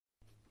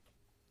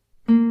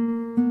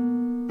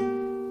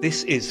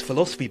This is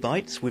Philosophy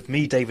Bites with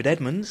me, David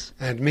Edmonds.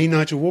 And me,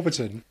 Nigel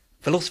Warburton.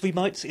 Philosophy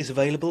Bites is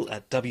available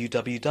at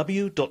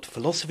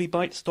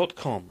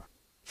www.philosophybites.com.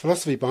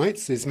 Philosophy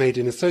Bites is made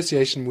in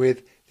association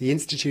with the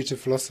Institute of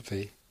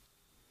Philosophy.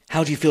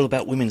 How do you feel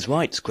about women's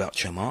rights,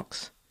 Groucho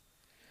Marx?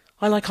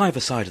 I like either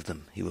side of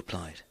them, he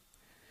replied.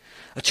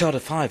 A child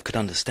of 5 could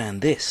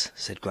understand this,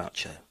 said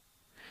Groucho.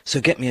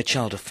 So get me a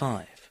child of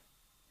 5.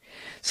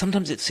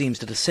 Sometimes it seems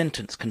that a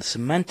sentence can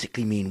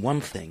semantically mean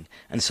one thing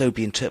and so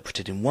be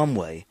interpreted in one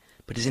way,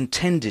 but is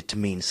intended to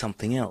mean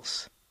something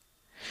else.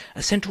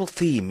 A central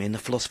theme in the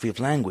philosophy of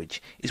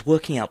language is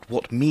working out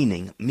what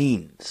meaning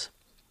means.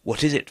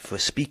 What is it for a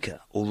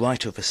speaker or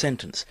writer of a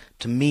sentence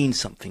to mean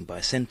something by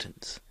a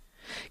sentence?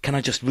 Can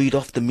I just read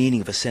off the meaning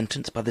of a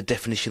sentence by the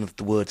definition of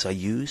the words I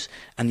use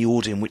and the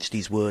order in which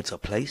these words are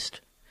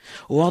placed?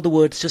 Or are the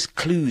words just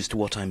clues to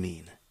what I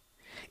mean?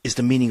 Is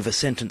the meaning of a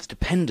sentence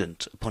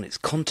dependent upon its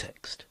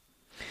context?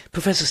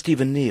 Professor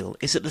Stephen Neale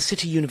is at the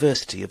City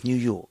University of New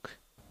York.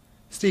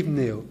 Stephen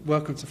Neale,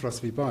 welcome to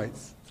Philosophy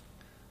Bites.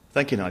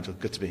 Thank you, Nigel.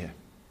 Good to be here.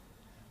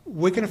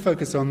 We're going to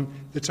focus on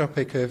the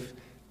topic of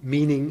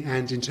meaning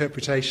and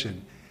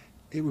interpretation.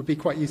 It would be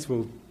quite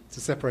useful to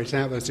separate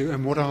out those two.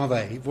 And what are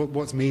they?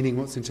 What's meaning?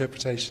 What's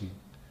interpretation?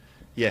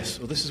 Yes,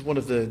 well, this is one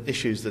of the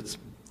issues that's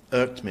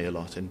irked me a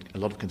lot in a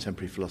lot of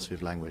contemporary philosophy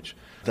of language.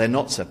 They're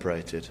not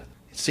separated.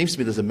 It seems to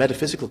me there's a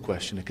metaphysical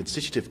question, a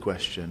constitutive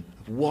question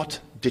of what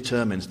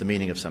determines the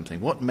meaning of something.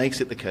 What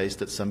makes it the case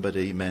that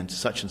somebody meant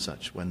such and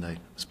such when they're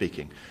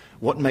speaking?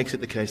 What makes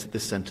it the case that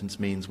this sentence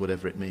means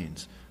whatever it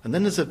means? And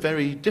then there's a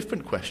very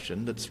different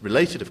question that's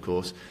related, of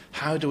course.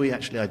 How do we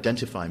actually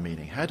identify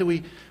meaning? How do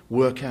we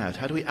work out,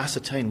 how do we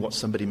ascertain what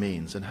somebody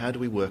means? And how do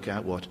we work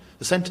out what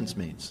the sentence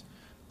means?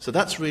 So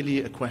that's really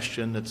a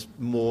question that's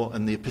more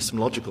on the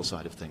epistemological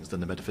side of things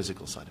than the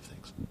metaphysical side of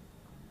things.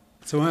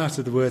 So I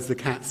uttered the words, "the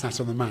cat sat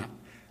on the mat,"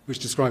 which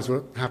describes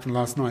what happened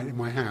last night in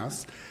my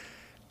house.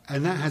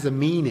 And that has a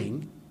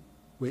meaning,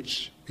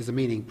 which is a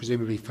meaning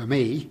presumably for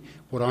me,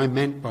 what I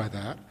meant by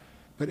that.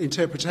 But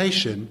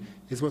interpretation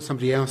is what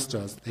somebody else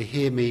does. They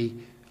hear me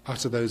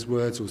utter those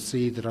words or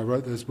see that I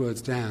wrote those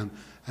words down,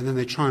 and then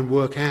they try and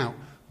work out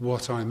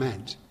what I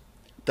meant.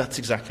 That's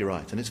exactly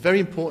right. And it's very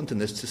important in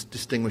this to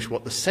distinguish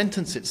what the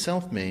sentence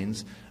itself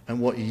means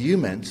and what you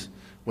meant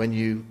when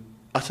you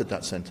uttered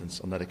that sentence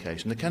on that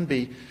occasion. There can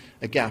be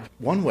a gap.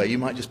 One way you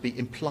might just be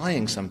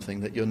implying something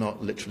that you're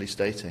not literally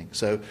stating.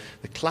 So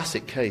the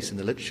classic case in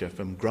the literature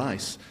from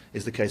Grice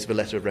is the case of a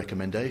letter of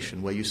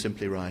recommendation where you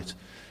simply write,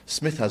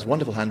 "Smith has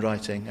wonderful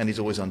handwriting and he's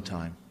always on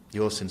time.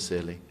 Yours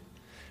sincerely."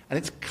 And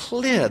it's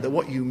clear that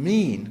what you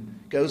mean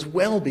goes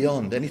well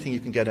beyond anything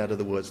you can get out of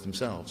the words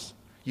themselves.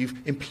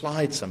 You've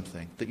implied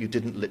something that you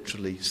didn't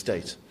literally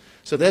state.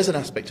 So there's an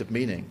aspect of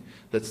meaning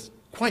that's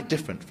quite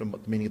different from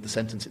what the meaning of the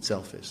sentence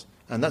itself is.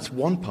 And that's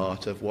one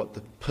part of what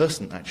the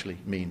person actually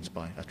means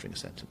by uttering a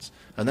sentence.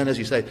 And then, as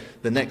you say,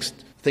 the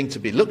next thing to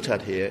be looked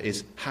at here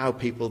is how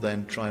people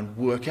then try and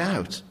work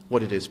out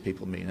what it is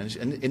people mean.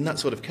 And in that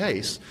sort of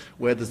case,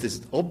 where there's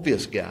this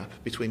obvious gap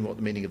between what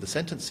the meaning of the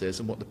sentence is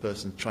and what the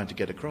person's trying to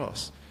get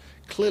across,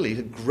 clearly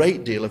a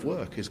great deal of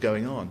work is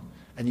going on.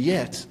 And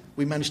yet,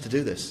 we manage to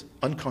do this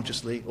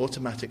unconsciously,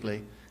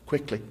 automatically,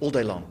 quickly, all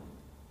day long,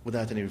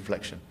 without any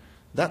reflection.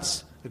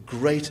 That's a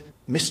great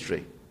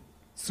mystery.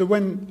 So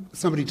when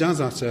somebody does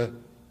utter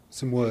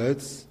some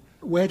words,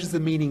 where does the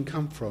meaning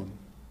come from?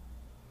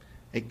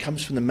 It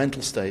comes from the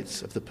mental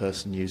states of the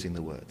person using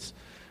the words.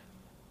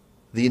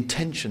 The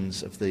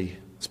intentions of the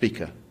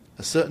speaker.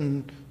 A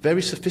certain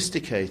very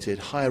sophisticated,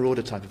 higher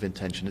order type of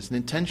intention. It's an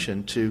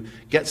intention to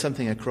get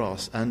something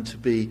across and to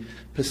be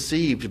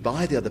perceived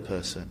by the other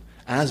person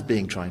as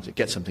being trying to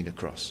get something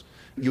across.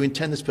 You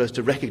intend this person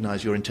to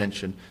recognize your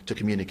intention to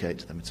communicate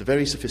to them. It's a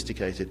very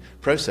sophisticated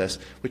process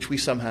which we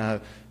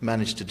somehow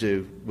manage to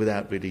do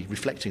without really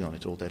reflecting on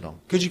it all day long.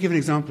 Could you give an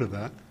example of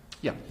that?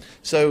 Yeah.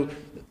 So,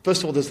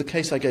 first of all, there's the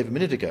case I gave a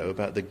minute ago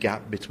about the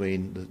gap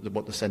between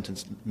what the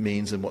sentence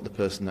means and what the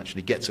person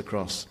actually gets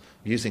across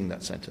using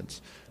that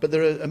sentence. But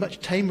there are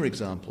much tamer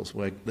examples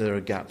where there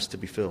are gaps to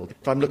be filled.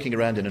 If I'm looking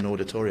around in an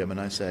auditorium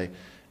and I say,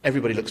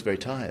 everybody looks very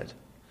tired,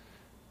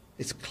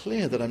 it's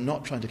clear that I'm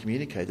not trying to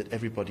communicate that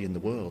everybody in the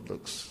world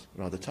looks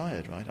rather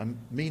tired, right? I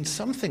mean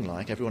something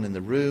like everyone in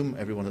the room,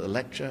 everyone at the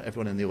lecture,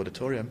 everyone in the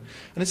auditorium.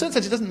 And in a certain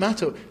sense, it doesn't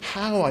matter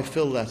how I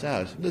fill that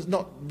out. There's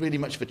not really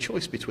much of a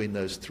choice between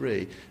those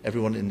three.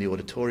 Everyone in the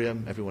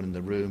auditorium, everyone in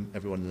the room,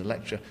 everyone in the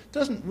lecture. It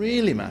doesn't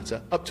really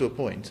matter up to a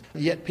point.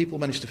 Yet people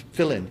manage to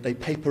fill in. They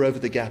paper over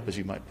the gap, as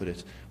you might put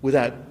it,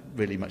 without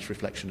really much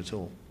reflection at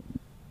all.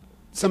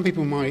 Some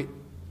people might,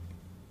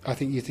 I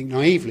think you think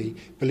naively,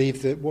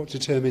 believe that what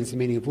determines the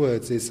meaning of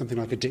words is something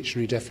like a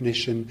dictionary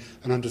definition,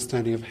 an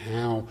understanding of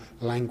how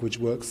language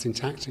works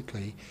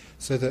syntactically,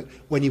 so that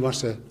when you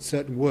utter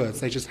certain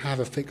words, they just have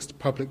a fixed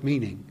public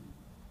meaning.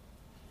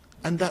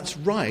 And that's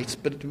right,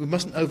 but we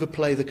mustn't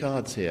overplay the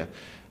cards here.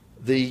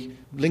 The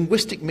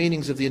linguistic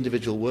meanings of the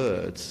individual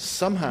words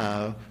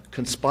somehow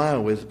conspire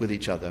with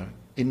each other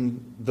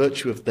in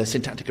virtue of their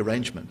syntactic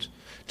arrangement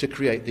to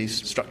create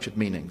these structured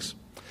meanings.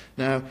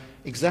 Now,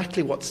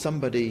 exactly what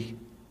somebody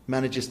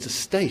manages to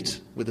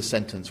state with a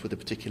sentence with a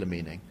particular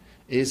meaning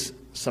is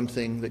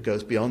something that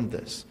goes beyond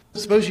this.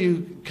 Suppose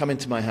you come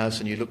into my house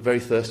and you look very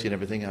thirsty and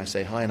everything, and I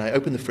say hi, and I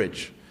open the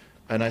fridge,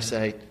 and I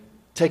say,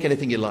 take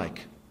anything you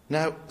like.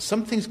 Now,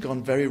 something's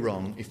gone very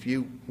wrong if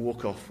you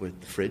walk off with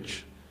the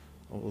fridge,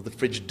 or the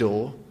fridge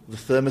door, the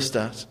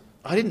thermostat.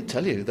 I didn't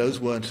tell you those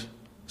weren't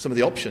some of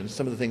the options,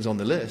 some of the things on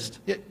the list,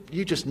 yet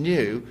you just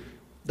knew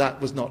that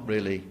was not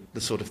really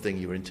the sort of thing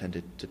you were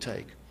intended to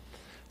take.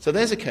 So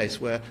there's a case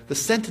where the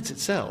sentence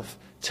itself,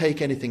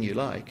 take anything you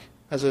like,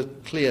 has a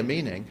clear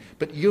meaning,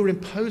 but you're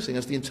imposing,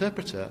 as the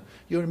interpreter,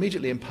 you're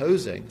immediately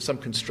imposing some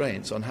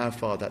constraints on how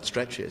far that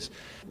stretches.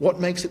 What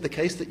makes it the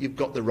case that you've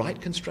got the right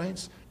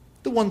constraints?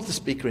 The ones the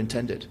speaker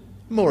intended,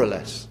 more or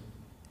less.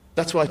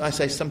 That's why I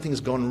say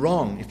something's gone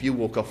wrong if you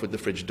walk off with the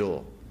fridge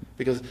door,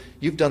 because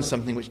you've done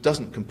something which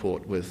doesn't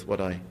comport with what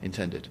I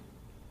intended.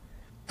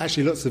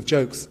 Actually, lots of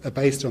jokes are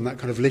based on that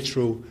kind of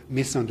literal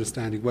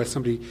misunderstanding where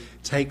somebody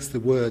takes the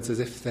words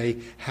as if they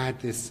had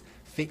this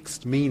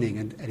fixed meaning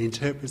and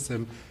interprets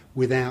them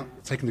without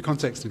taking the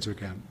context into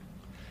account.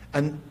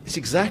 And it's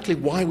exactly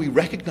why we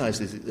recognise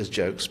these as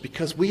jokes,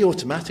 because we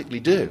automatically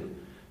do.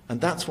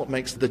 And that's what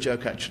makes the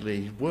joke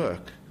actually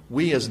work.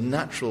 We as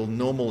natural,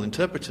 normal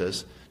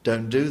interpreters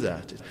don't do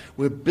that.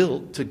 We're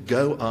built to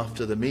go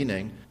after the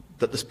meaning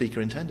that the speaker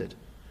intended.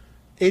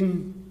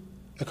 In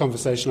a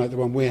conversation like the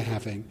one we're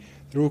having,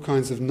 there are all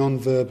kinds of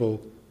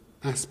non-verbal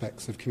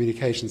aspects of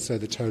communication, so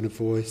the tone of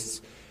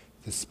voice,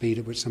 the speed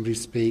at which somebody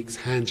speaks,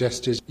 hand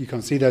gestures. You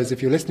can't see those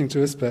if you're listening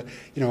to us, but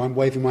I'm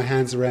waving my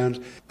hands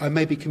around. I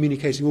may be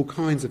communicating all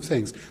kinds of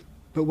things.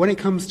 But when it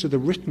comes to the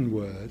written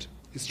word,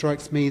 it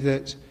strikes me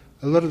that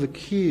a lot of the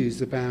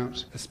cues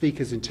about a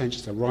speaker's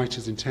intentions, a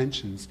writer's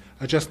intentions,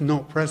 are just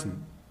not present.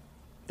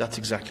 That's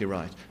exactly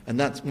right. And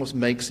that's what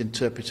makes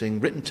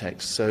interpreting written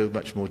text so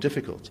much more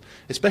difficult,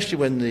 especially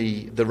when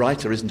the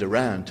writer isn't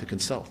around to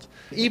consult.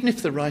 Even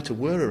if the writer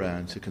were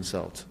around to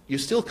consult, you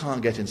still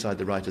can't get inside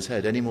the writer's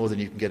head any more than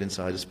you can get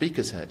inside a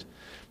speaker's head.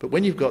 But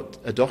when you've got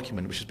a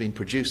document which has been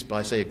produced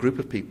by, say, a group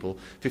of people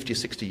 50 or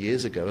 60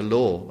 years ago, a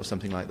law or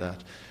something like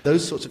that,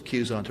 those sorts of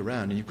cues aren't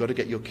around, and you've got to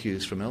get your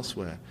cues from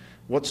elsewhere.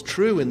 What's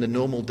true in the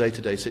normal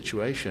day-to-day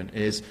situation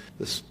is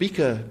the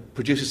speaker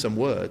produces some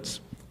words,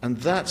 and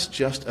that's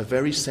just a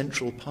very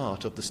central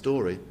part of the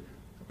story,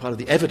 part of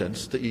the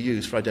evidence that you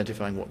use for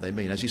identifying what they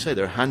mean. As you say,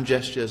 there are hand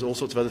gestures, all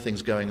sorts of other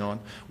things going on,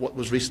 what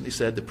was recently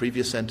said, the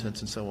previous sentence,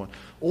 and so on.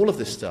 All of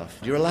this stuff.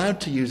 You're allowed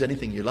to use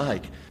anything you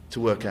like to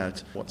work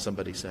out what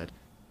somebody said.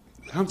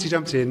 Humpty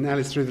Dumpty in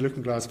Alice Through the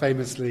Looking Glass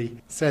famously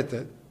said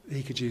that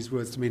he could use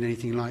words to mean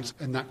anything he liked,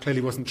 and that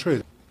clearly wasn't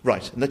true.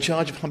 Right, and the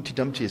charge of Humpty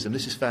Dumptyism,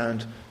 this is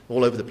found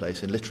all over the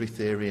place, in literary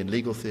theory, in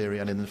legal theory,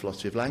 and in the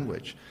philosophy of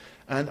language.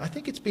 And I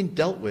think it's been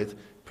dealt with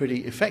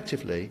pretty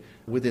effectively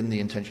within the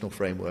intentional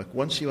framework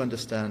once you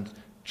understand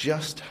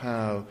just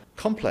how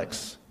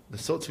complex the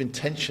sorts of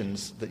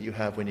intentions that you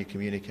have when you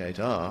communicate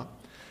are,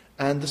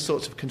 and the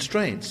sorts of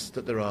constraints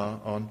that there are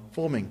on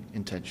forming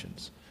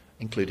intentions,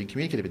 including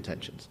communicative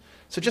intentions.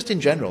 So just in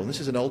general, and this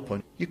is an old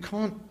point, you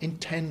can't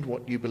intend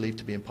what you believe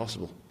to be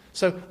impossible.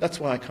 So that's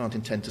why I can't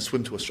intend to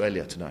swim to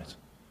Australia tonight,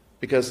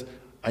 because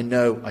I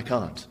know I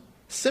can't.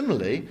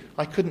 Similarly,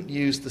 I couldn't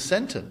use the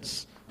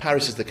sentence,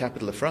 Paris is the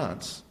capital of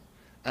France,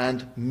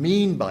 and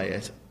mean by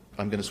it,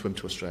 I'm going to swim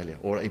to Australia,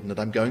 or even that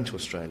I'm going to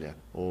Australia,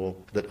 or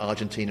that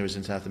Argentina is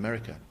in South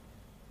America.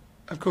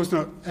 Of course,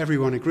 not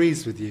everyone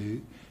agrees with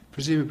you.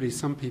 Presumably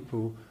some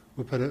people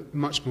will put a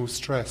much more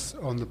stress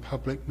on the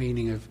public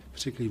meaning of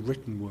particularly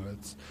written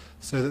words,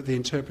 so that the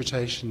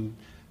interpretation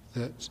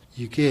that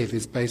you give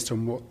is based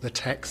on what the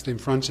text in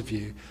front of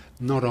you,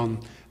 not on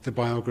the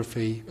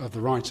biography of the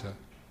writer.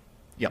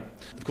 Yeah.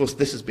 Of course,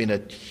 this has been a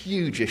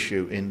huge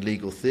issue in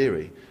legal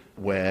theory,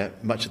 where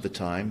much of the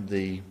time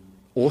the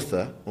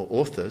author or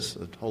authors,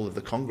 the whole of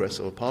the Congress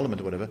or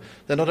Parliament or whatever,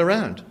 they're not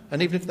around.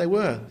 And even if they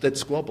were, they'd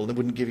squabble. They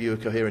wouldn't give you a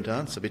coherent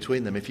answer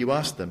between them if you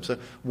asked them. So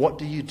what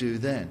do you do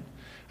then?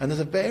 And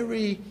there's a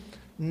very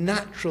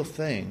natural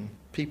thing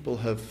people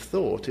have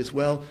thought is,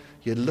 well,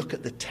 you look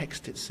at the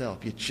text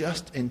itself. You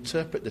just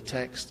interpret the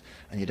text,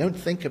 and you don't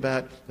think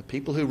about the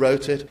people who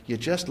wrote it. You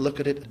just look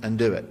at it and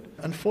do it.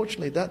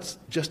 Unfortunately, that's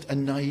just a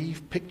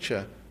naive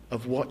picture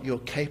of what you're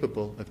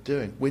capable of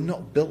doing. We're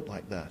not built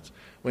like that.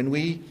 When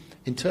we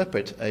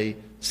interpret a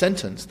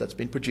sentence that's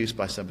been produced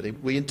by somebody,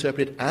 we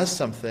interpret it as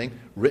something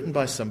written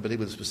by somebody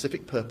with a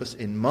specific purpose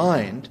in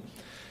mind,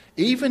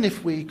 even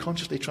if we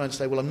consciously try to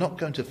say, well, I'm not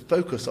going to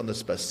focus on the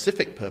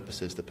specific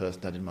purposes the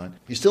person had in mind.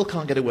 You still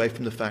can't get away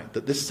from the fact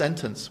that this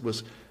sentence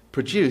was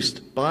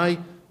produced by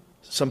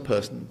some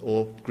person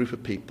or group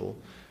of people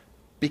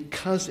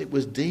because it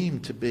was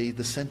deemed to be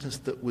the sentence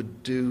that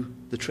would do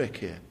the trick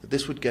here, that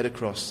this would get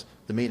across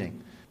the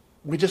meaning.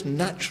 We're just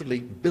naturally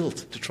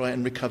built to try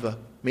and recover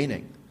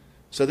meaning.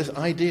 So this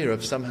idea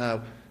of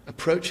somehow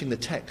approaching the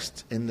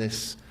text in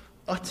this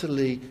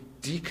utterly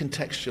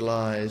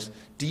decontextualized,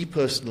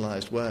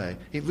 depersonalized way,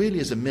 it really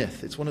is a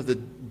myth. It's one of the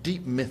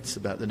deep myths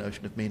about the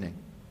notion of meaning.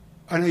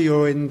 I know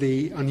you're in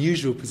the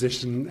unusual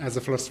position as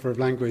a philosopher of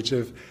language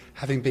of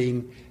having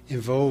been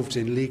involved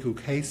in legal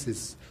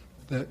cases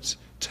that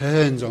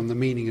turned on the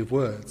meaning of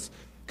words.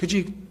 Could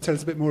you tell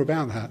us a bit more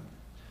about that?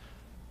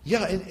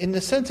 Yeah, in a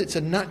sense, it's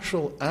a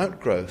natural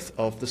outgrowth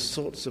of the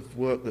sorts of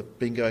work that's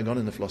been going on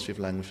in the philosophy of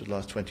language for the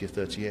last 20 or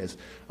 30 years.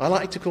 I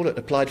like to call it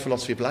applied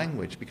philosophy of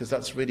language because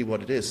that's really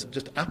what it is,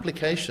 just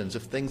applications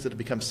of things that have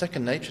become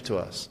second nature to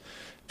us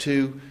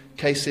to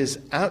cases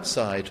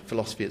outside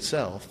philosophy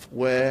itself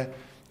where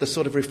the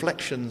sort of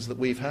reflections that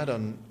we've had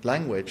on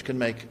language can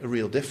make a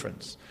real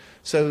difference.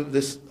 So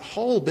this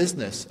whole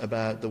business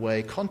about the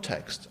way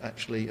context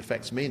actually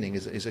affects meaning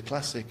is a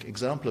classic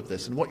example of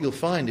this. And what you'll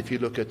find if you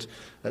look at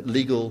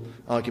legal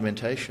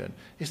argumentation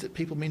is that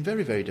people mean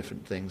very, very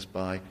different things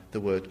by the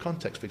word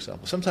context, for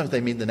example. Sometimes they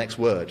mean the next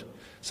word.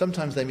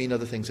 Sometimes they mean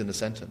other things in the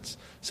sentence.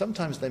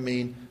 Sometimes they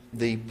mean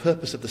the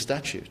purpose of the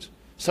statute.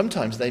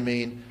 Sometimes they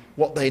mean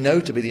what they know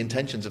to be the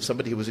intentions of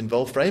somebody who was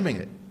involved framing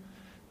it.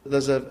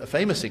 There's a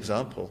famous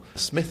example,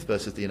 Smith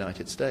versus the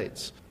United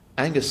States.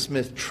 Angus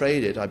Smith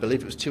traded, I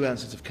believe it was 2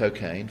 ounces of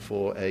cocaine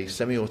for a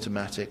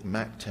semi-automatic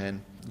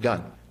MAC-10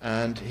 gun.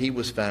 And he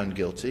was found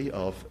guilty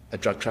of a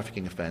drug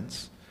trafficking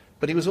offence.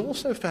 But he was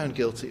also found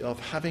guilty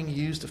of having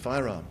used a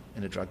firearm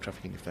in a drug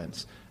trafficking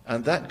offence.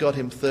 And that got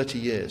him 30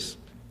 years.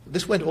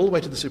 This went all the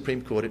way to the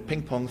Supreme Court. It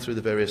ping-ponged through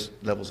the various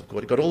levels of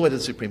court. It got all the way to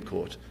the Supreme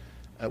Court,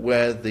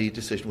 where the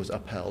decision was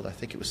upheld. I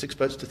think it was 6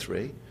 votes to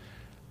 3.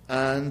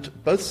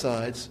 And both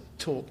sides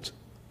talked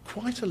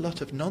quite a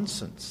lot of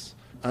nonsense.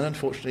 And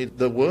unfortunately,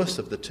 the worst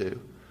of the two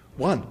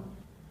won.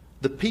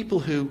 The people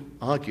who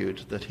argued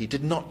that he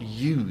did not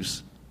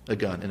use a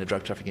gun in a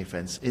drug trafficking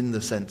offence in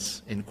the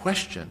sense in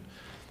question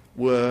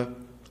were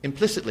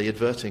implicitly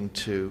adverting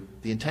to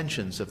the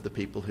intentions of the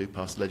people who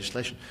passed the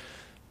legislation.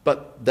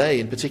 But they,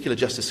 in particular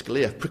Justice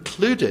Scalia,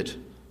 precluded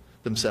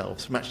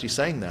themselves from actually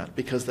saying that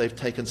because they've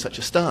taken such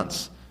a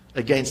stance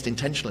against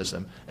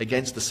intentionalism,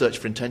 against the search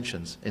for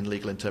intentions in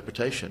legal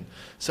interpretation.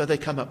 So they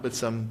come up with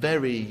some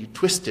very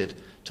twisted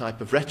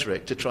type of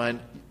rhetoric to try and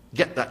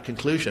get that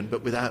conclusion,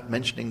 but without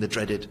mentioning the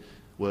dreaded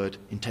word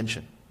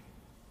intention.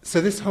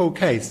 So this whole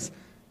case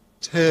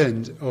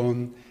turned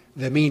on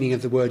the meaning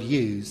of the word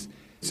use.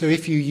 So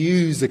if you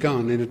use a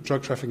gun in a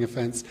drug trafficking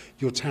offence,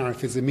 your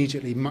tariff is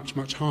immediately much,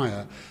 much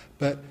higher.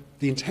 But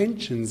the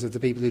intentions of the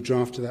people who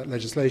drafted that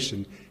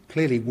legislation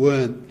clearly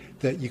weren't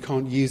that you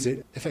can't use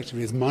it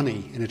effectively as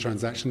money in a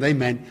transaction. They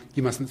meant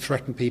you mustn't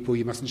threaten people,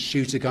 you mustn't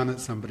shoot a gun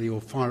at somebody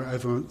or fire it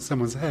over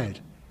someone's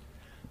head.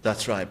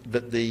 That's right.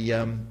 But the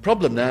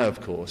problem now, of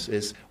course,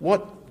 is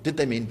what did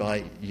they mean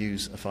by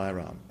use a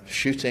firearm?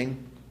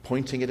 Shooting,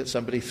 pointing it at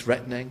somebody,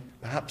 threatening,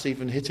 perhaps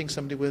even hitting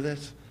somebody with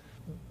it?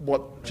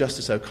 What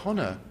Justice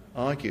O'Connor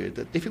argued,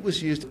 that if it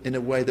was used in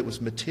a way that was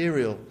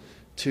material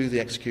to the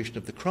execution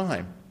of the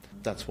crime,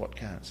 that's what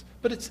counts.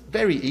 But it's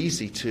very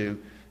easy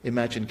to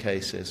imagine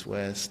cases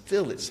where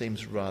still it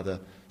seems rather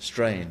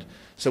strained.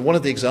 So one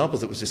of the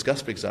examples that was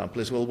discussed, for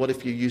example, is, well, what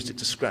if you used it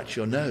to scratch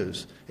your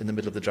nose in the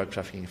middle of the drug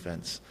trafficking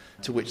offence?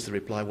 To which the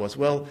reply was,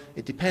 well,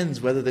 it depends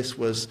whether this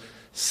was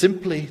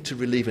simply to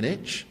relieve an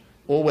itch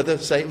or whether,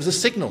 say, it was a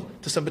signal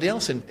to somebody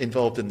else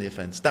involved in the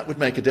offence. That would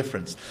make a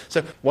difference.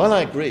 So while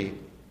I agree,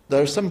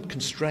 there are some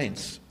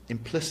constraints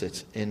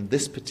implicit in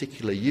this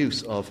particular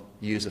use of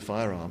use a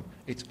firearm,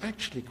 it's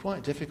actually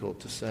quite difficult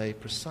to say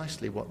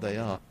precisely what they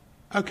are.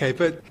 Okay,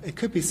 but it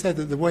could be said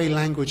that the way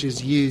language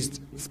is used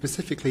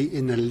specifically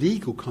in a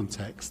legal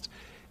context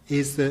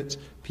is that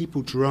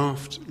people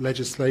draft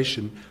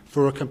legislation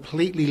for a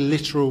completely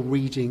literal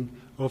reading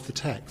of the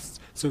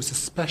text. So it's a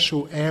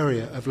special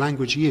area of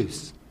language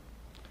use.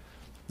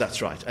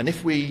 That's right. And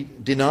if we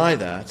deny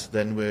that,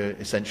 then we're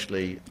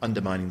essentially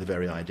undermining the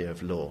very idea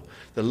of law.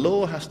 The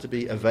law has to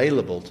be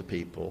available to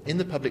people in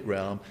the public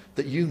realm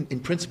that you, in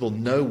principle,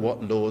 know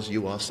what laws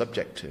you are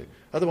subject to.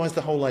 Otherwise,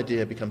 the whole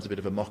idea becomes a bit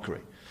of a mockery.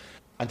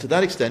 And to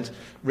that extent,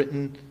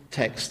 written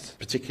text,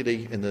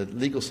 particularly in the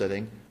legal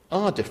setting,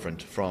 are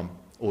different from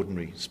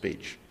ordinary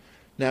speech.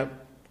 Now,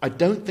 I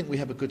don't think we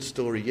have a good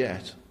story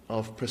yet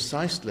of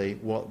precisely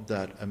what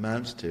that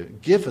amounts to,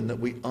 given that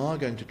we are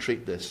going to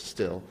treat this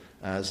still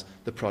as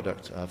the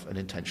product of an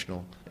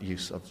intentional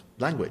use of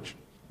language.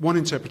 One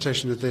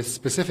interpretation of this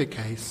specific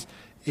case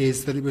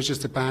is that it was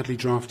just a badly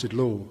drafted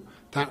law.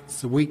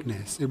 That's a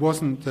weakness. It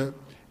wasn't that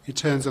it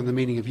turns on the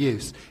meaning of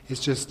use. It's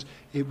just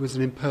it was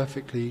an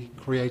imperfectly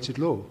created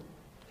law.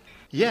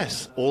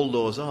 Yes, all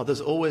laws are.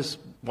 There's always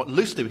what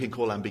loosely we can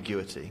call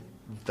ambiguity,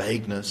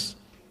 vagueness,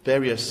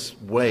 various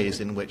ways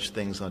in which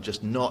things are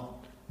just not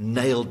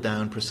nailed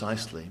down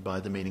precisely by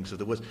the meanings of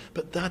the words.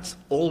 But that's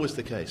always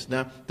the case.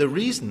 Now, the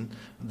reason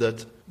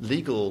that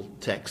legal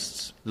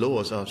texts,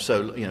 laws, are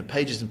so,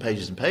 pages and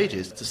pages and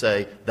pages to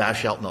say, thou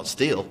shalt not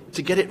steal,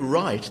 to get it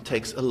right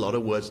takes a lot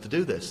of words to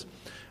do this.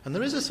 And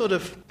there is a sort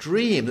of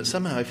dream that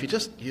somehow if you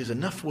just use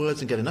enough words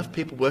and get enough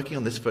people working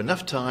on this for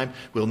enough time,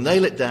 we'll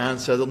nail it down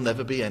so there'll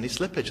never be any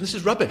slippage. And this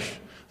is rubbish.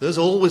 There's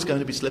always going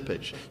to be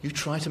slippage. You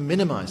try to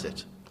minimize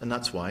it. And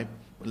that's why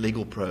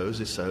legal prose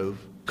is so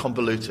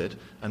convoluted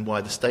and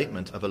why the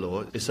statement of a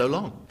law is so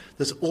long.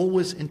 There's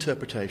always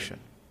interpretation.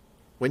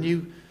 When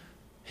you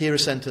hear a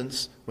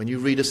sentence, when you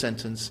read a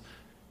sentence,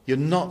 you're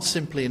not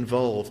simply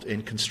involved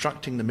in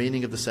constructing the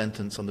meaning of the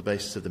sentence on the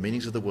basis of the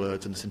meanings of the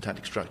words and the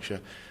syntactic structure.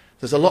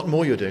 There's a lot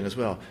more you're doing as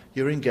well.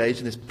 You're engaged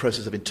in this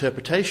process of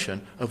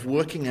interpretation, of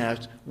working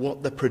out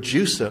what the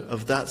producer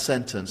of that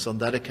sentence on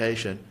that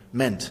occasion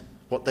meant,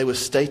 what they were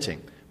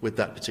stating with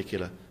that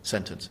particular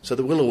sentence. So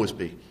there will always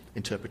be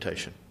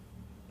interpretation.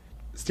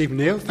 Stephen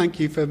Neale, thank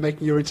you for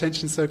making your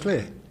intentions so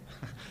clear.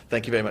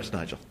 Thank you very much,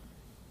 Nigel.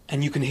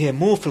 And you can hear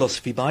more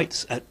Philosophy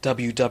Bites at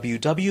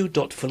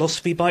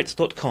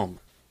www.philosophybites.com.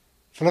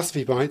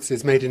 Philosophy Bites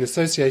is made in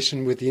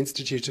association with the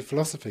Institute of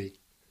Philosophy.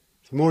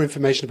 For more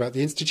information about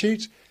the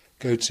Institute,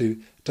 go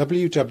to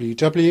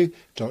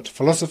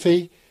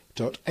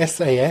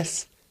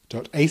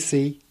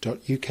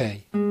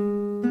www.philosophy.sas.ac.uk.